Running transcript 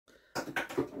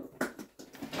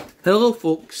Hello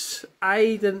folks,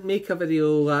 I didn't make a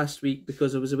video last week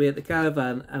because I was away at the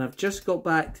caravan and I've just got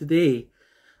back today.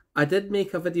 I did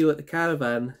make a video at the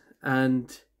caravan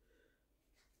and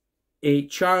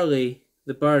Charlie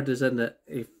the bird is in it.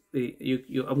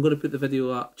 I'm going to put the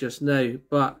video up just now,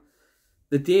 but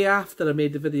the day after I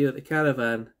made the video at the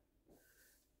caravan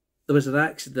there was an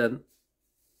accident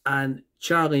and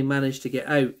Charlie managed to get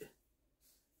out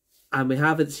and we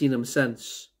haven't seen him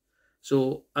since.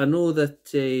 So I know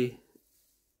that a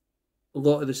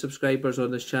lot of the subscribers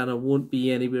on this channel won't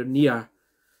be anywhere near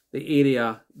the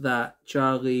area that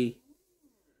Charlie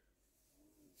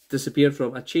disappeared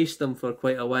from. I chased him for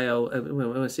quite a while.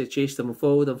 When I say chased him, I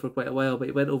followed him for quite a while, but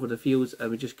he went over the fields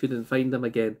and we just couldn't find him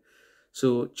again.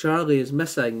 So Charlie is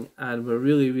missing and we're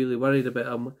really, really worried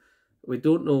about him. We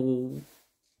don't know.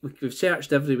 We've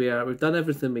searched everywhere. We've done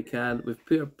everything we can. We've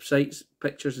put our sites,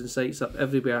 pictures and sites up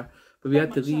everywhere. But we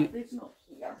had to leave.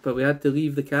 But we had to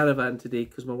leave the caravan today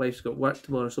because my wife's got work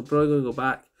tomorrow. So I'm probably going to go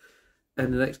back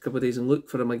in the next couple of days and look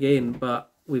for him again.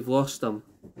 But we've lost him.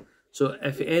 So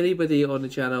if anybody on the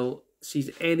channel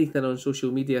sees anything on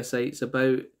social media sites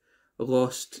about a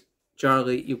lost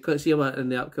Charlie, you'll see him in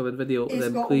the upcoming video. He's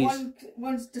then got please.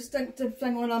 one distinctive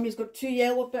thing on him. He's got two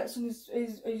yellow bits on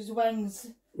his wings.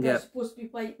 They're supposed to be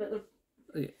white, but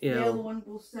they're yellow on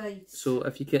both sides. So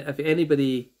if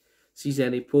anybody sees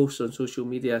any posts on social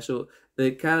media, so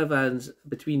the caravan's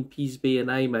between Pease Bay and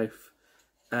Eyemouth,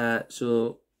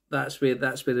 so that's where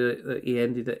he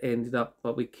ended up,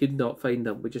 but we could not find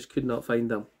him. We just could not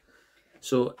find him.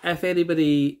 So if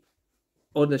anybody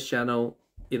on this channel,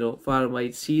 you know, far and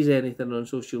wide, sees anything on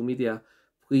social media,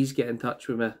 please get in touch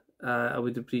with me.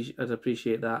 I'd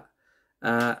appreciate that.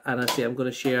 And I say I'm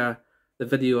going to share the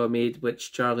video I made,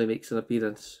 which Charlie makes an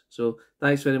appearance. So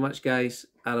thanks very much, guys,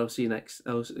 and I'll see you next.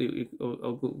 I'll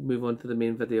move on to the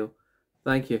main video.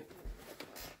 Thank you.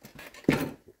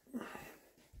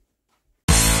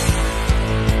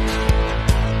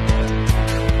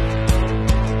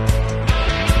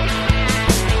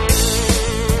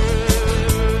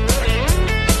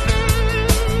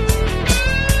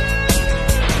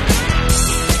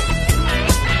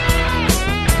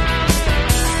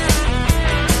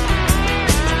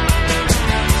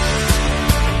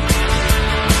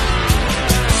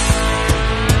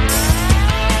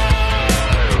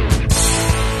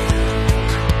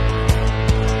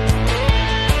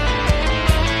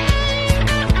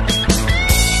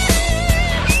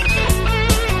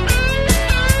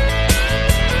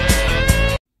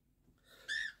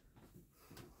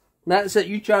 That's it,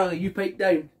 you Charlie, you pipe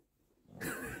down.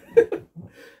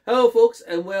 Hello folks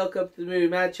and welcome to the Movie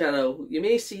Mad channel. You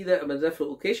may see that I'm in a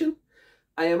different location.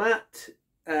 I am at,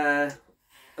 I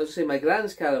was say my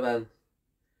grand's caravan.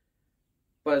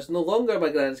 But it's no longer my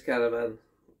grand's caravan,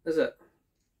 is it?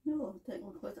 No,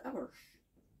 technically it's ours.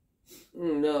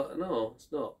 No,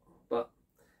 it's not. But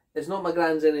it's not my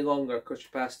grand's any longer because she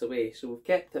passed away. So we've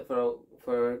kept it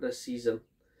for this season.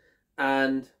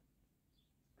 And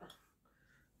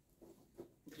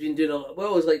been doing we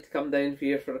always like to come down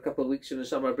here for a couple of weeks in the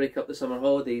summer, break up the summer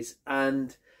holidays,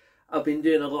 and I've been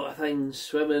doing a lot of things,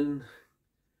 swimming,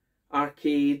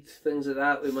 arcade, things like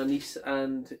that with my niece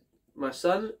and my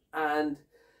son. And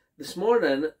this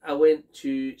morning I went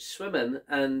to swimming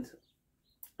and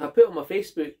I put on my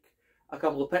Facebook a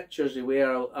couple of pictures of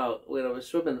where I was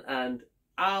swimming, and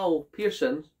Al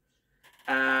Pearson,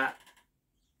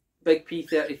 Big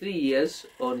P33 is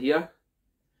on here.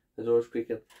 The door's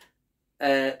creaking.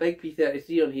 Big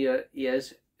P33 on here, he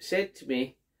has said to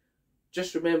me,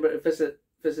 just remember to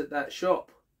visit that shop.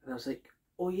 And I was like,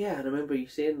 oh yeah, I remember you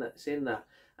saying that.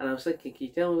 And I was thinking, can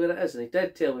you tell me where it is? And he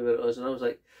did tell me where it was, and I was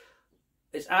like,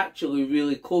 it's actually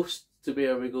really close to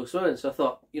where we go swimming. So I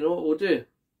thought, you know what we'll do?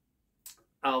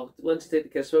 Once I take the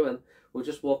kids swimming, we'll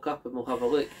just walk up and we'll have a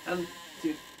look. And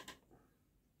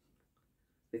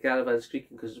the caravan's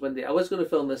creaking because it's windy. I was going to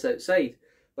film this outside,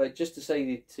 but I just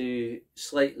decided to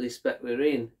slightly spit with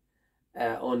rain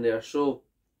on there. So,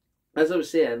 as I was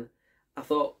saying, I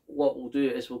thought what we'll do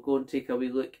is we'll go and take a wee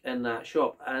look in that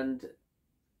shop. And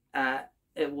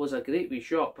it was a great wee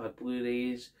shop. It had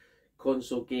Blu-rays,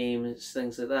 console games,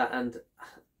 things like that. And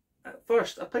at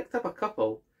first, I picked up a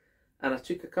couple, and I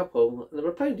took a couple, and they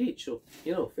were £1 each. So,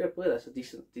 you know, fair play, that's a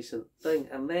decent thing.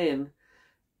 And then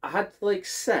I had like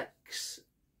 6.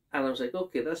 And I was like,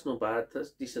 okay, that's not bad,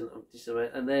 that's decent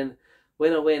amount. And then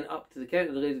when I went up to the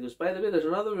counter, the lady goes, by the way, there's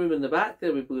another room in the back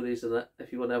there with Blu-rays in it,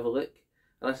 if you want to have a look.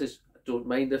 And I says, I don't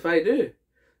mind if I do.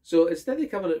 So instead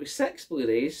of coming out with 6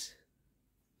 Blu-rays,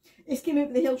 it's came out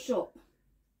with the Hill shop.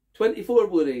 24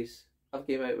 Blu-rays I've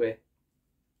came out with.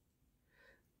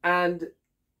 And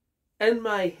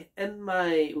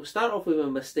we'll start off with my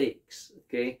mistakes,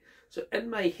 okay? So in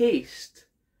my haste,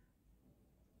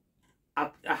 I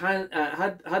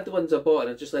had the ones I bought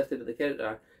and I just left it at the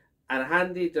counter, and I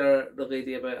handed the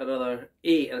lady about another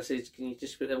 8, and I said, "Can you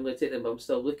just put them? I'm going to take them, but I'm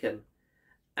still looking."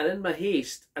 And in my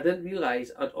haste, I didn't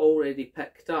realise I'd already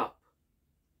picked up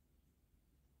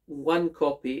one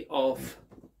copy of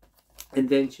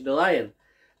Invention of Lion.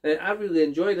 Now, I really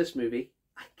enjoy this movie.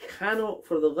 I cannot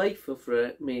for the life of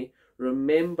me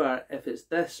remember if it's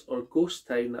this or Ghost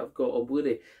Town that I've got on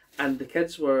Blu-ray. And the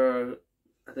kids were,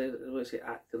 I don't want to say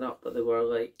acting up, but they were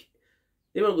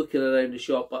looking around the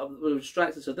shop, but I was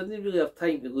distracted, so I didn't really have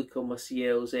time to look on my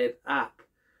CLZ app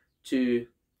to...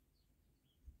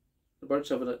 The birds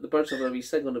having a wee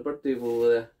sing on the bird table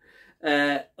over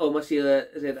there. On my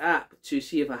CLZ app to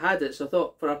see if I had it. So I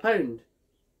thought, for £1,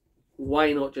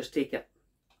 why not just take it?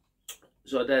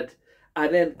 So I did.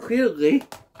 And then clearly,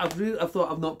 I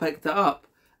thought I've not picked it up,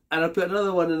 and I put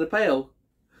another one in the pile.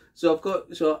 So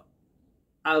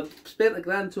I've spent a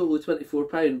grand total of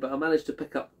 £24, but I managed to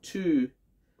pick up 2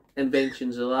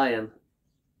 Inventions of Lion,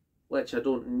 which I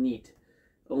don't need.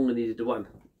 I only needed the one.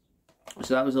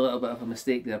 So that was a little bit of a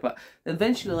mistake there. But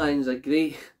Invention of Lion is a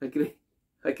great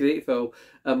film.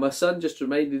 And my son just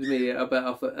reminded me a bit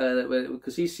of it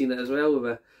because he's seen it as well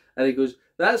with me. And he goes,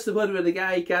 "That's the one where the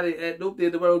guy can't, nobody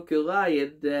in the world can lie,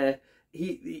 and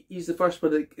he's the first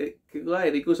one that can lie."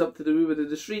 And he goes up to the woman in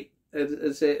the street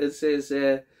and says,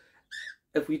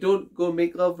 "If we don't go and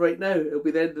make love right now, it'll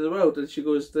be the end of the world." And she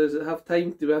goes, "Do we have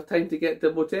time to get to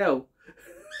the motel?"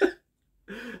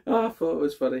 Oh, I thought it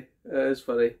was funny. It was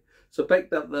funny. So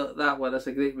picked up that one. That's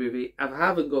a great movie. If I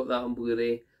haven't got that on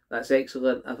Blu-ray, that's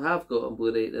excellent. If I have got it on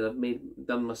Blu-ray, then I've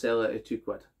done myself out of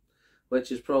 £2,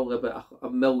 which is probably about a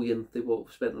millionth of what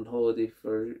I've spent on holiday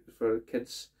for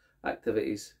kids'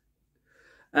 activities.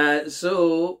 I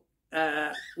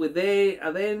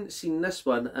then seen this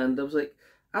one, and I was like,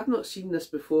 I've not seen this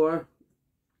before.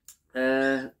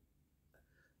 Never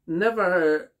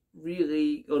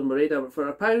really on my radar, but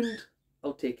for £1,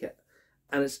 I'll take it.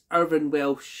 And it's Irvine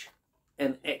Welsh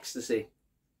in Ecstasy,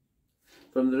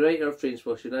 from the writer of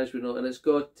Trainspotting, as we know, and it's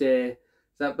got that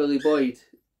Billy Boyd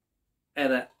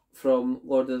in it from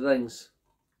Lord of the Rings.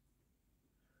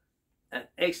 And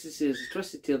Ecstasy is a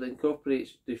twisted tale that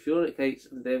incorporates the euphoric heights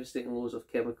and devastating lows of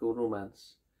chemical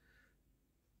romance.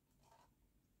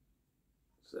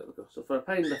 So there we go. So for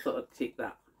 £1, I thought I'd take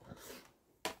that.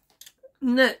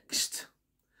 Next,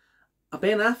 a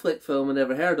Ben Affleck film I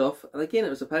never heard of, and again it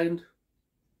was £1.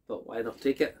 Thought, why not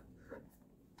take it?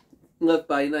 Live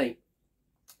by Night.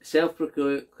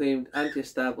 Self-proclaimed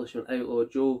anti-establishment outlaw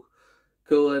Joe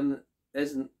Cullen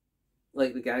isn't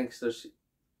like the gangsters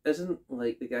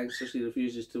he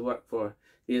refuses to work for.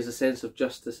 He has a sense of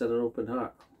justice and an open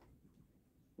heart.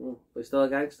 Oh, but he's still a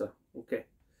gangster. Okay.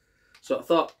 So I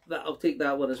thought that I'll take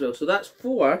that one as well. So that's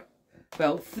 4.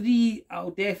 Well, 3 I'll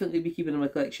definitely be keeping in my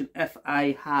collection if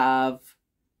I have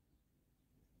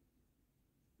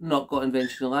not got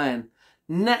Invention of Lion.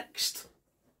 Next,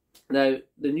 now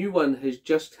the new one has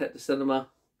just hit the cinema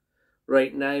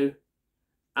right now,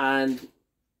 and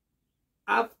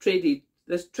I've traded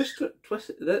this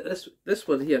this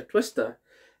one here, Twister.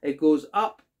 It goes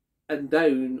up and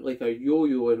down like a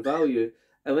yo-yo in value.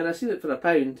 And when I seen it for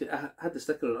 £1, I had the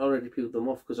sticker and already peeled them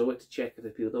off because I went to check if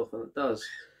it peeled off, and it does.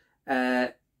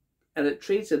 And it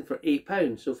trades in for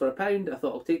 £8. So for £1, I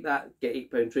thought I'll take that, get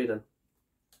 £8 trading.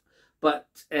 But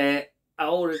I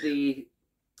already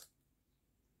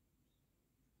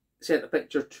sent a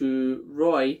picture to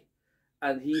Roy,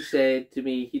 and he said to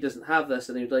me he doesn't have this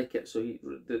and he'd like it, so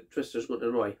the Twister's going to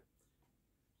Roy.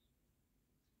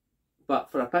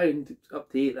 But for £1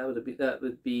 up to 8, that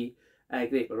would be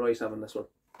great. But Roy's having this one.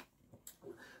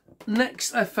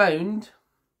 Next, I found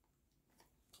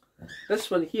this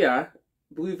one here,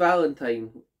 Blue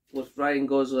Valentine, with Ryan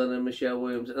Gosling and Michelle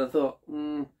Williams, and I thought,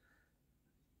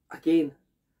 again,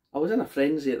 I was in a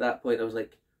frenzy at that point. I was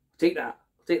like, take that,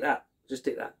 just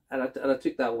take that. And I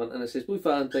took that one, and it says, Blue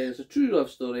Valentine is a true love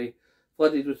story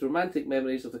flooded with romantic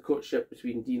memories of the courtship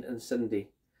between Dean and Cindy.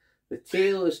 The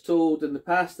tale is told in the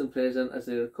past and present as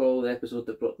they recall the episode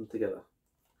that brought them together.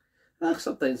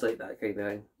 Sometimes like that kind of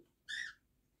thing.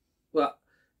 Well,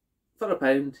 for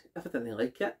 £1, if I didn't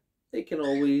like it, it can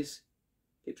always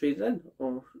get traded in,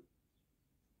 or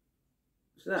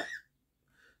that.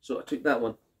 So I took that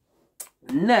one.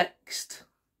 Next,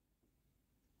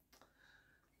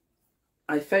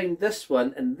 I found this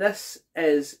one, and this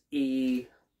is a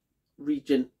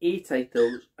Region A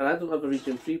title, and I don't have a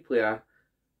Region 3 player,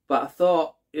 but I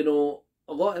thought, you know,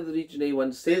 a lot of the Region A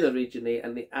ones say they're Region A,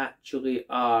 and they actually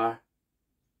are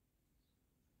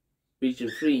region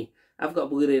free. I've got a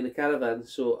Blu-ray in the caravan,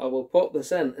 so I will pop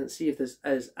this in and see if this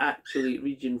is actually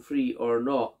region free or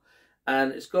not.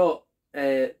 And it's got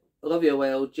Olivia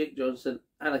Wilde, Jake Johnson,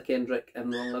 Anna Kendrick,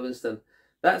 and Ron Livingston.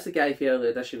 That's the Guy Fieri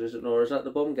edition, is it not? Or is that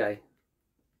the Bomb Guy?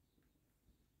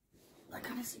 I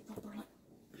can't see properly.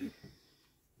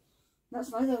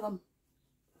 That's neither of them.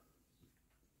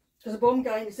 Because the Bomb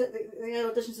Guy and the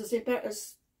other edition's the same part.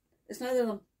 It's neither of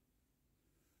them.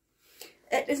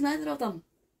 It is neither of them.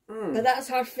 But that's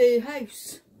her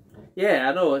house. Yeah,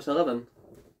 I know, it's 11.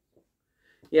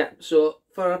 Yeah, so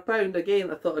for £1 again,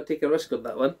 I thought I'd take a risk on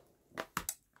that one.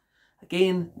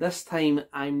 Again, this time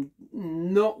I'm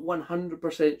not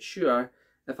 100% sure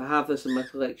if I have this in my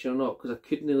collection or not, because I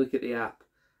couldn't look at the app.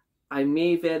 I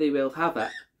may very well have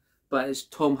it, but it's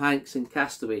Tom Hanks in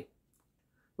Castaway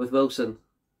with Wilson.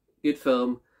 Good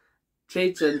film.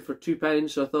 Trades in for £2,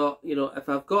 so I thought, you know, if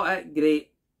I've got it, great.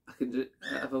 I can do,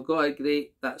 if I've got it,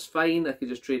 great. That's fine. I can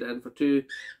just trade it in for £2.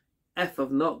 If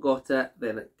I've not got it,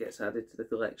 then it gets added to the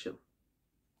collection.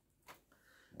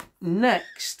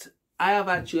 Next, I have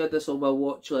actually had this on my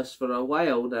watch list for a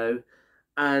while now,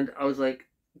 and I was like,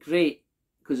 great,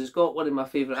 because it's got one of my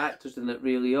favourite actors in it,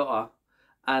 Ray Liotta,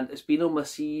 and it's been on my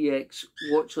CEX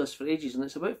watch list for ages, and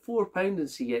it's about £4 in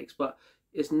CEX, but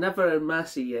it's never in my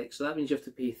CEX, so that means you have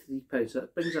to pay £3, so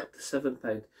that brings it up to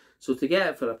 £7. So to get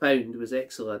it for £1 was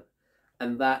excellent,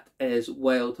 and that is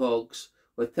Wild Hogs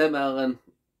with Tim Allen,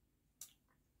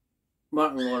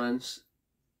 Martin Lawrence.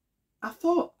 I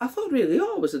thought Ray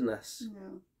Liotta was in this.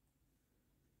 No.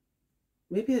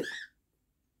 Maybe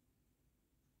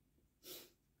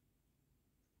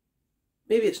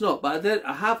it's not, but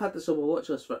I have had this on my watch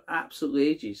list for absolutely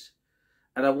ages,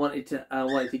 and I wanted to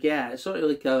get it. It's sort of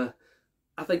like I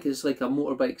think it's like a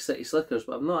Motorbike City Slickers,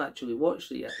 but I've not actually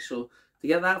watched it yet. So to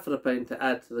get that for £1 to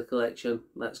add to the collection,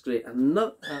 that's great.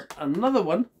 Another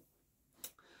one,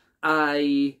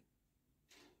 I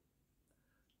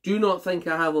do not think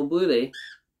I have on Blu-ray,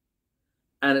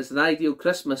 and it's an ideal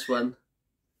Christmas one,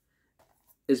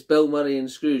 is Bill Murray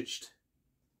and Scrooged.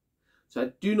 So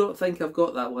I do not think I've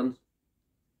got that one.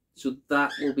 So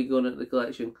that will be going into the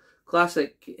collection.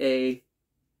 Classic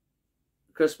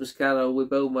Christmas Carol with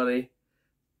Bill Murray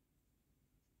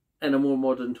in a more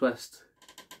modern twist.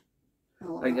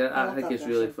 I think it's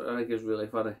really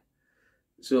funny.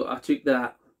 So I took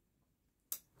that.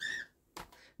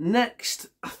 Next,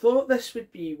 I thought this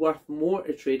would be worth more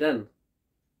to trade in,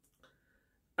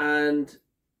 and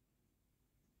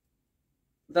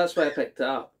that's why I picked it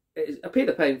up. I paid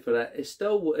 £1 for it. It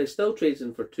still trades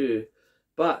in for £2,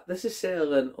 but this is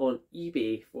selling on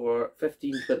eBay for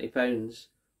 £15–20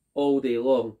 all day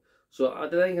long. So I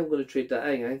don't think I'm going to trade that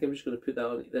in. I think I'm just going to put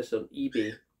this on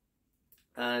eBay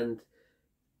and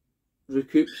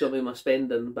recoup some of my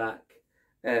spending back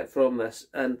from this.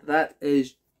 And that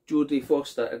is Jodie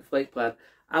Foster in Flight Plan.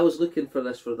 I was looking for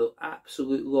this for the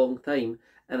absolute long time,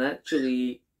 and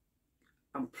actually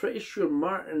I'm pretty sure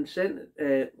Martin sent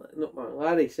it, not Martin,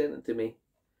 Larry sent it to me,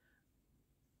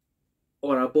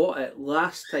 or I bought it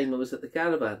last time I was at the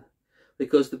caravan,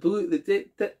 because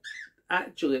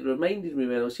actually it reminded me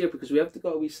when I was here, because we have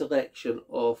got a wee selection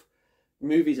of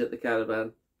movies at the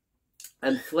caravan,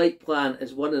 and Flight Plan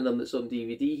is one of them that's on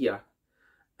DVD here,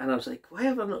 and I was like, why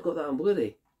have I not got that on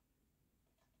Blu-ray?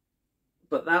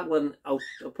 But that one I'll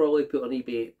probably put on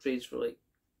eBay. It trades for like,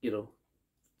 you know,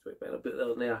 £20. I'll put that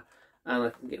on there, and I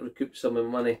can recoup some of the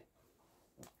money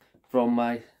from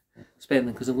my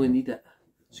spending, because I'm going to need it.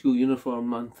 School uniform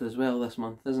month as well this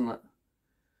month, isn't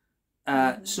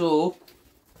it? So,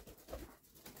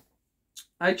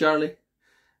 hi Charlie.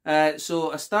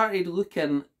 So I started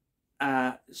looking,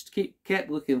 kept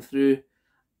looking through.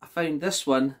 I found this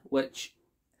one, which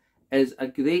is a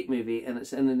great movie, and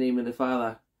it's In the Name of the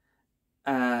Father.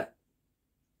 And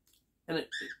a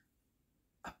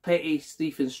petty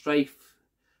strife and strife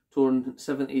torn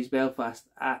 70s Belfast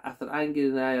after anger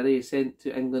in the IRA is sent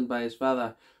to England by his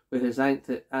father, where his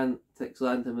antics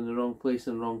land him in the wrong place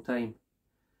and wrong time.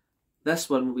 This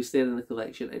one will be staying in the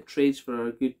collection. It trades for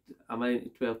a good amount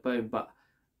of £12, but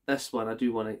this one I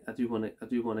do want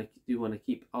to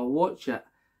keep. I'll watch it.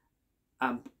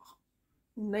 I'm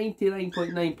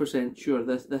 99.9% sure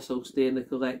this will stay in the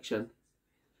collection.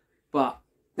 But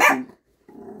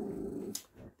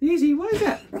Daisy, what is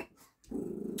it?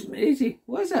 Daisy,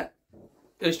 what is it?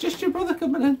 It's just your brother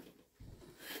coming in.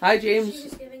 Hi James.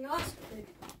 She's giving us food.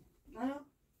 I know.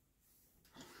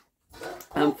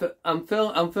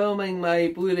 I'm filming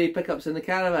my Blu-ray pickups in the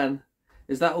caravan.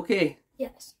 Is that okay?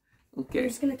 Yes. Okay. I'm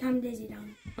just gonna calm Daisy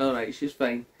down. All right, she's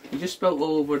fine. You just spilt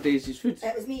all over Daisy's food.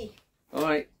 It was me. All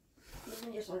right. It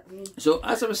wasn't yourself, me. So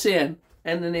as I was saying,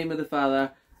 In the Name of the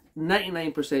Father,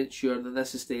 99% sure that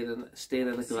this is staying in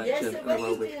the collection. Yes, it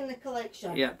will stay in the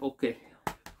collection. Yeah, okay.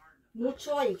 No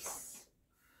choice.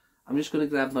 I'm just going to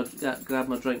grab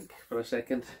my drink for a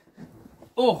second.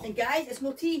 Oh! And guys, it's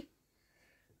no tea.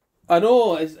 I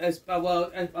know,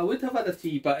 well, I would have had a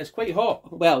tea, but it's quite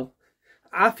hot. Well,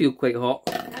 I feel quite hot.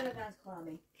 Everything's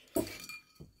clammy.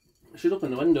 I should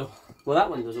open the window. Well, that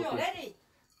window's open. Already?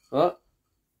 What?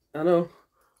 I know.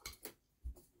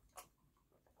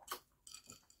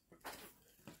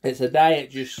 It's a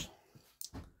diet juice.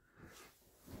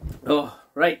 Oh,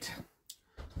 right.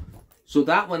 So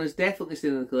that one is definitely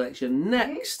staying in the collection.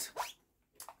 Next,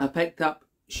 I picked up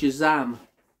Shazam.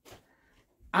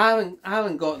 I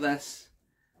haven't got this.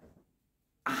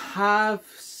 I have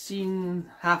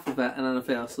seen half of it and then I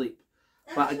fell asleep.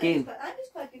 But again, it's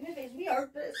quite a good movie. It's weird,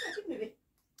 but it's a good movie.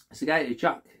 It's the guy to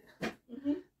Chuck.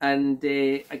 And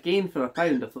again, for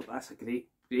 £1, I thought that's a great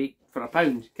for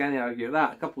 £1. Can't argue with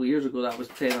that. A couple of years ago, that was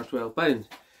 £10 or £12.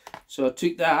 So I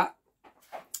took that.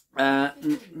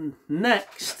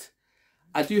 Next,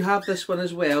 I do have this one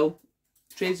as well.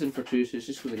 Trades in for £2, so it's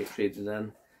just going to get traded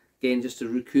in. Again, just to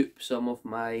recoup some of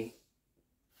my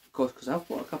costs, because I've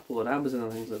bought a couple on Amazon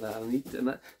and things like that. I need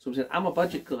to, so I'm saying I'm a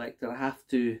budget collector. I have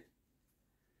to.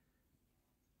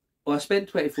 Well, I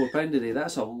spent £24 a day.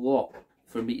 That's a lot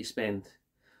for me to spend.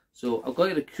 So I've got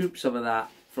to recoup some of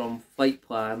that from Flight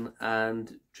Plan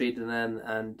and trading in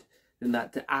and doing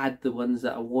that to add the ones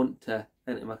that I want to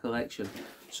into my collection.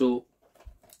 So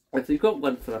if you've got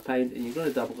one for £1 and you're going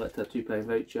to double it to a £2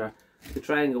 voucher, The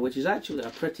Triangle, which is actually a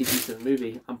pretty decent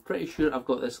movie, I'm pretty sure I've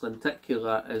got this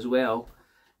lenticular as well,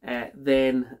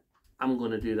 then I'm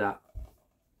going to do that.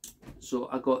 So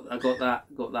I got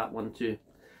that one too.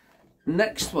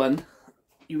 Next one,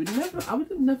 I would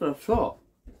have never have thought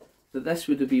that this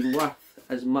would have been worth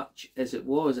as much as it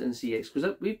was in CX, because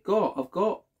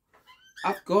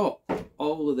I've got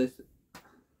all of this.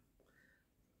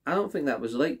 I don't think that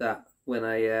was like that when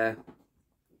I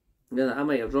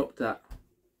might have dropped that.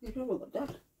 You probably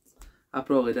did. I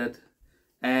probably did.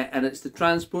 And it's the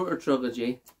Transporter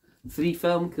trilogy,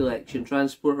 3-film collection,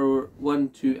 Transporter 1,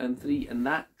 2 and 3, and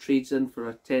that trades in for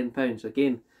a £10.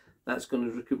 Again, that's going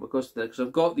to recoup my cost of that, because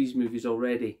I've got these movies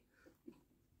already.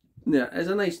 Yeah, it's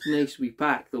a nice wee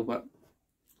pack though, but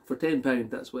for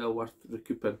 £10 that's well worth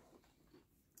recouping.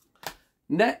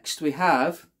 Next we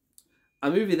have a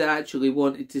movie that I actually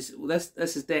wanted to.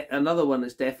 This is another one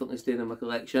that's definitely staying in my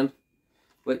collection,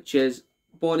 which is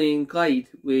Bonnie and Clyde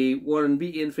with Warren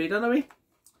Beatty and Faye Dunaway.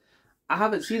 I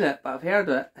haven't seen it, but I've heard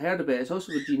of it. It's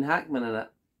also with Gene Hackman in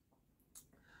it.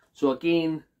 So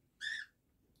again,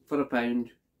 for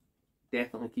 £1,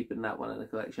 definitely keeping that one in the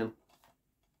collection.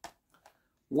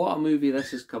 What a movie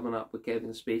this is coming up with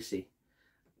Kevin Spacey.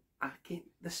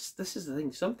 This is the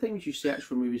thing. Sometimes you search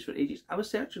for movies for ages. I was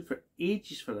searching for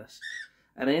ages for this,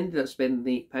 and I ended up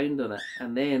spending £8 on it.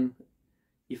 And then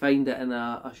you find it in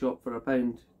a shop for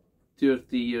 £1 2 or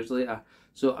 3 years later.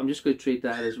 So I'm just going to trade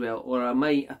that as well. Or I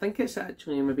think it's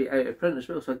actually maybe out of print as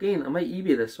well. So again, I might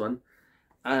eBay this one,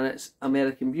 and it's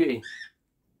American Beauty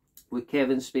with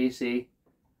Kevin Spacey,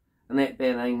 Annette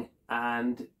Bening,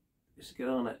 and who's the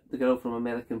girl on it? The girl from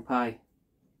American Pie.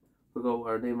 Forgot what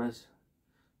her name is.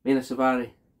 Mena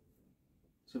Suvari.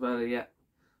 Yeah.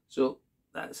 So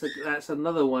that's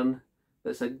another one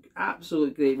that's an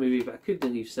absolute great movie, but I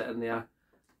couldn't leave sitting there,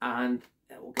 and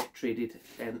it will get traded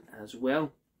in as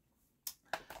well.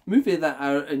 Movie that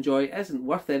I enjoy isn't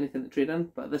worth anything to trade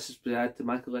in, but this is to add to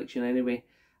my collection anyway,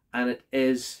 and it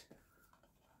is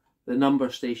The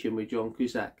Number Station with John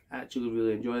Cusack. I actually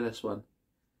really enjoy this one.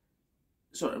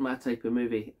 Sort of my type of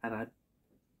movie, and I'm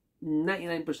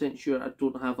 99% sure I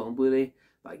don't have it on Blu-ray,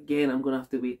 but again, I'm going to have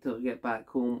to wait till I get back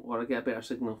home or I get a better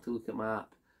signal to look at my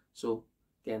app. So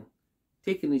again,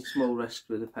 taking these small risks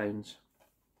with the pounds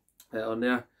on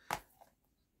there.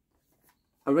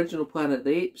 Original Planet of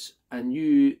the Apes, I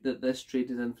knew that this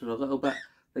traded in for a little bit.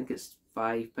 I think it's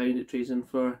 £5 it trades in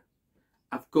for.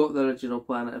 I've got the Original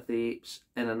Planet of the Apes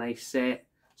in a nice set,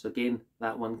 so again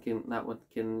that one can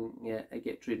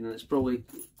get traded in. It's probably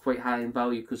quite high in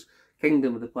value because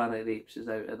Kingdom of the Planet of the Apes is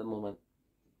out at the moment.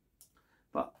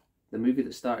 But the movie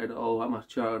that started it all, I'm a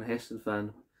Charlton Heston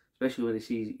fan, especially when he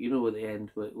sees, you know at the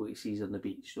end what he sees on the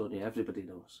beach, don't you? Everybody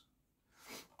knows.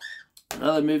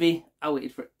 Another movie I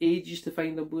waited for ages to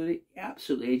find on Blu-ray,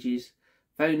 absolutely ages.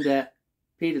 Found it,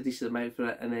 paid a decent amount for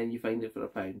it, and then you find it for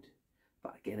 £1.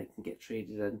 But again, it can get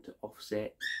traded in to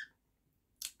offset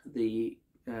the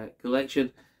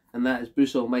collection, and that is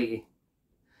Bruce Almighty,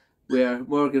 where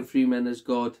Morgan Freeman is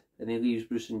God and he leaves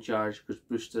Bruce in charge because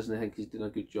Bruce doesn't think he's doing a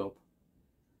good job,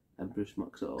 and Bruce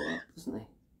mucks it all up, doesn't he?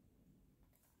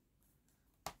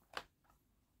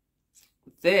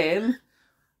 Then,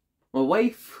 my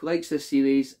wife likes this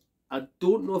series. I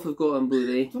don't know if I've got it on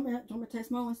Blu-ray. Do you want me to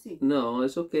test my and see? No,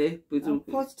 it's okay. I'm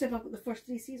positive I've got the first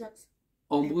 3 seasons.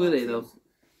 On Blu-ray though?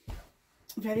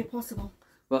 Very possible.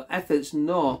 Well, if it's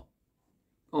not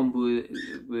on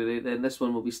Blu-ray, then this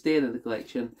one will be staying in the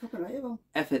collection. Right, it will.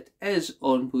 If it is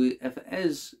on Blu-ray, if it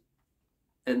is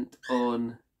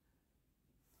on...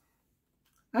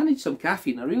 I need some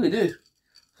caffeine, I really do.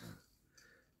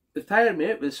 They've tired me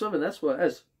out with swimming, that's what it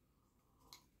is.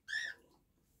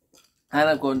 And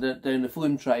I've gone down the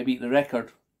flume try to beat the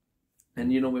record.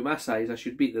 And you know, with my size, I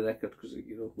should beat the record because,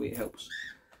 you know, weight helps.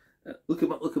 Look at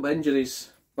my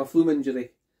injuries. My flume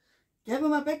injury. Give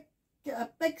him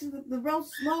the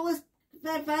world's smallest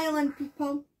violin,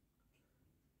 people.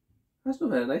 That's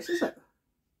not very nice, is it?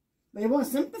 But you want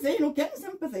sympathy, you don't get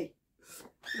sympathy.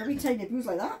 A wee tiny bruise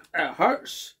like that. It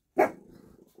hurts.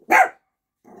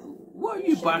 What are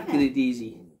you barking at,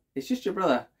 Daisy? It's just your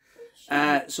brother.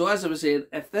 So as I was saying,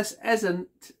 if this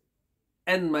isn't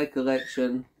in my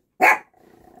collection, it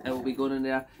will be going in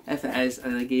there. If it is,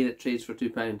 and again it trades for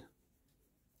 £2.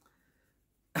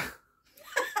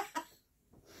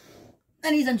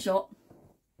 And he's in shop.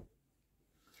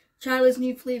 Charlie's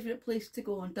new favourite place to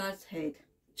go on Dad's head.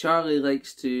 Charlie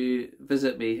likes to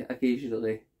visit me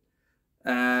occasionally.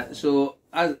 And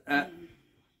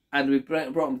we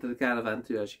brought him to the caravan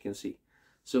too, as you can see.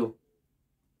 So,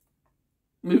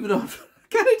 moving on.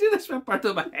 Can I do this with part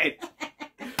of my head?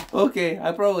 Okay,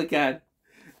 I probably can.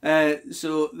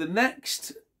 So the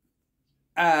next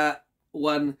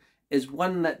one is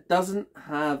one that doesn't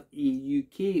have a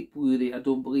UK Blu-ray, I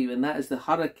don't believe, and that is The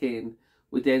Hurricane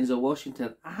with Denzel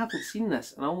Washington. I haven't seen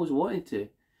this, and I always wanted to,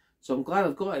 so I'm glad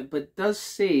I've got it. But it does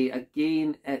say,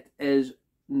 again, it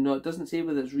doesn't say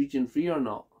whether it's region free or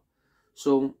not.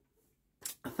 So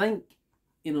I think,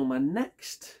 you know, my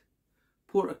next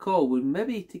port of call would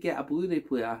maybe to get a Blu-ray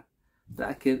player that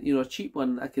I can, you know, a cheap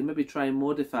one that I can maybe try and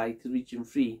modify to region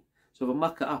free. So if I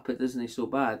muck it up, it isn't so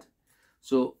bad.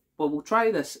 So, but we'll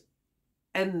try this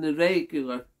in the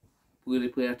regular Blu-ray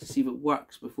player to see if it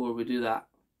works before we do that.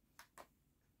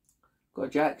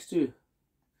 Got jacks too.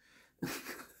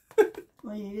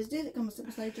 Well, you just did. It comes up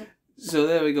beside you. So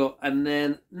there we go. And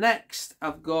then next,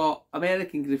 I've got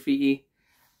American Graffiti.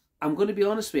 I'm going to be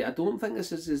honest with you, I don't think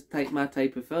this is my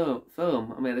type of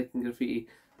film, American Graffiti.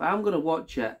 But I'm going to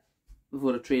watch it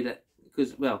before I trade it,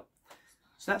 because, well,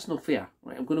 so that's not fair,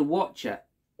 right? I'm going to watch it.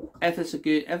 If it's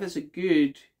a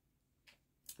good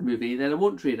movie, then I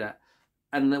won't trade it,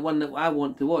 and the one that I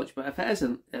want to watch. But if it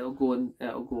isn't, I'll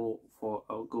go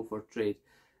for trade.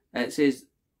 It says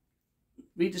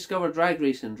rediscover drag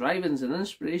racing, drive-ins and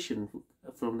inspiration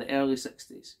from the early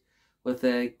 '60s, with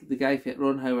the guy for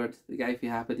Ron Howard, the guy for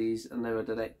Happy Days, and now a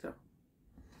director.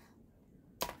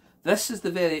 I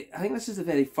think this is the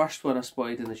very first one I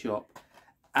spotted in the shop,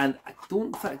 and I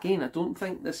don't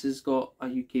think this has got a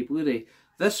UK Blu-ray.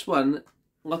 This one,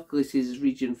 luckily, says it's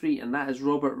region free, and that is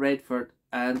Robert Redford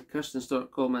and Kirsten Scott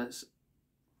Thomas.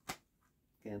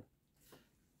 Again,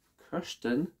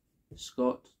 Kirsten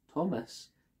Scott Thomas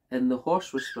in The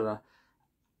Horse Whisperer.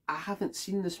 I haven't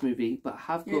seen this movie, but I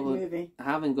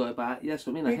haven't got it back. Yes,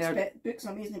 I mean, I heard books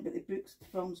amazing, but the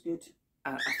film's good.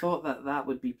 I thought that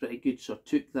would be pretty good, so I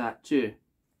took that too.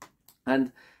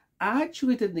 And I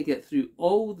actually didn't get through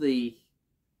all the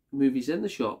movies in the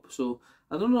shop, so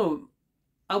I don't know.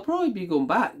 I'll probably be going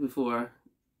back before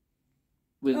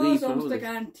we leave. It's almost a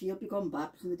guarantee I'll be going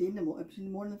back between the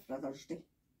morning for Thursday.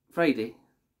 Friday?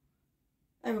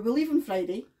 I will be leaving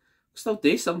Friday. Still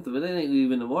do something, but then I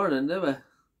leave in the morning, do we?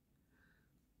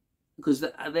 Because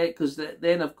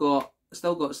then I've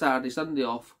still got Saturday, Sunday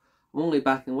off. I'm only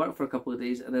back in work for a couple of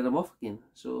days, and then I'm off again.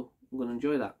 So I'm going to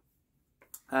enjoy that.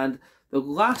 And the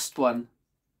last one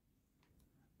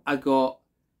I got,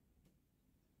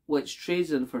 which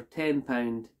trades in for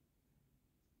 £10.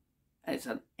 It's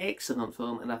an excellent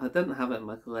film, and if I didn't have it in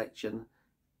my collection,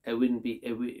 it would be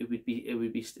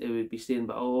staying.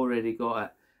 But I already got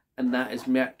it, and that is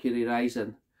Mercury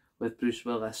Rising with Bruce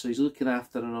Willis. So he's looking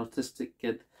after an autistic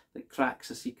kid that cracks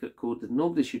a secret code that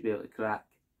nobody should be able to crack,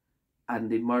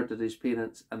 and they murder his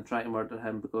parents and try to murder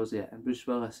him because of it. And Bruce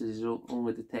Willis is his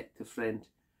only detective friend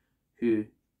who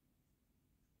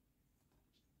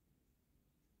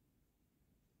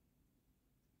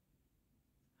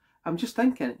I'm just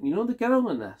thinking, you know the girl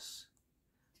in this?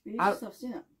 I've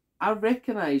seen it. I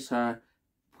recognise her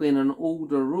playing an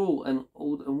older role, and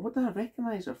what do I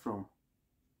recognise her from?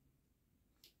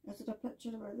 Is it a picture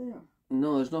of her there?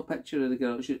 No, there's no picture of the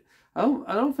girl. I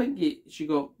don't think she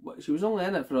was only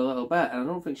in it for a little bit, and I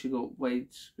don't think she got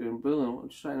widescreen brilliant. I'm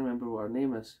just trying to remember what her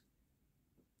name is.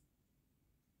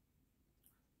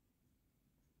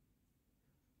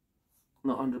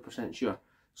 Not 100% sure.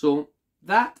 So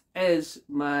that is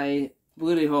my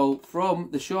Blu-ray haul from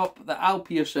the shop that Al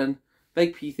Pearson,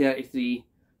 Big P33,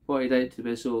 pointed out to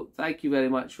me. So thank you very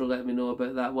much for letting me know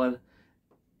about that one.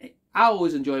 I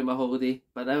always enjoy my holiday,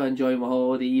 but now I enjoy my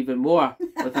holiday even more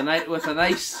with a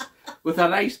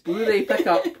nice Blu-ray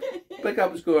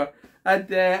pickup score.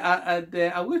 And I'm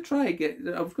going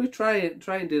to try and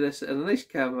try and do this in a nice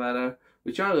calm manner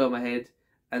with Charlie on my head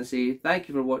and say thank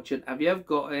you for watching. If you have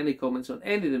got any comments on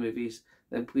any of the movies,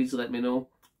 then please let me know.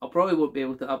 I probably won't be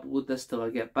able to upload this till I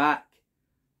get back,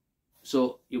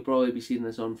 so you'll probably be seeing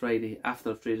this on Friday after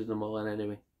I've traded them all in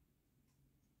anyway.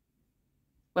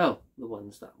 Well, the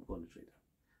ones that I'm going to trade,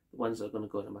 the ones that are going to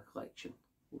go into my collection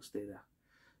will stay there.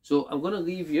 So I'm going to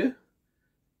leave you.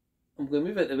 I'm going to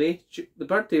move it away. The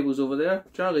bird table's over there.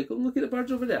 Charlie, go and look at the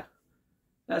birds over there.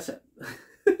 That's it.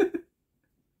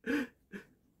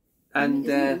 And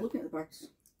look at the birds.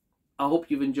 I hope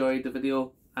you've enjoyed the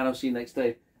video, and I'll see you next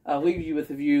time. I'll leave you with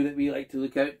a view that we like to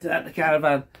look out at the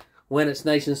caravan when it's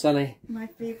nice and sunny. My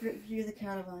favourite view of the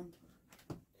caravan.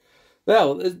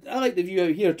 Well, I like the view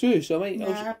out here too, so I might...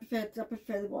 I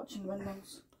prefer watching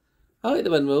windmills. I like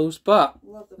the windmills, but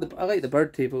Windmills. I like the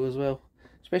bird table as well.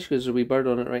 Especially because there's a wee bird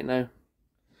on it right now.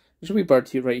 There's a wee bird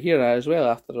here right here as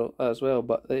well,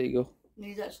 but there you go.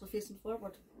 He's actually facing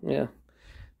forward. Yeah.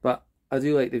 But I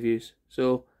do like the views.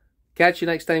 So, catch you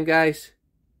next time, guys.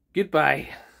 Goodbye.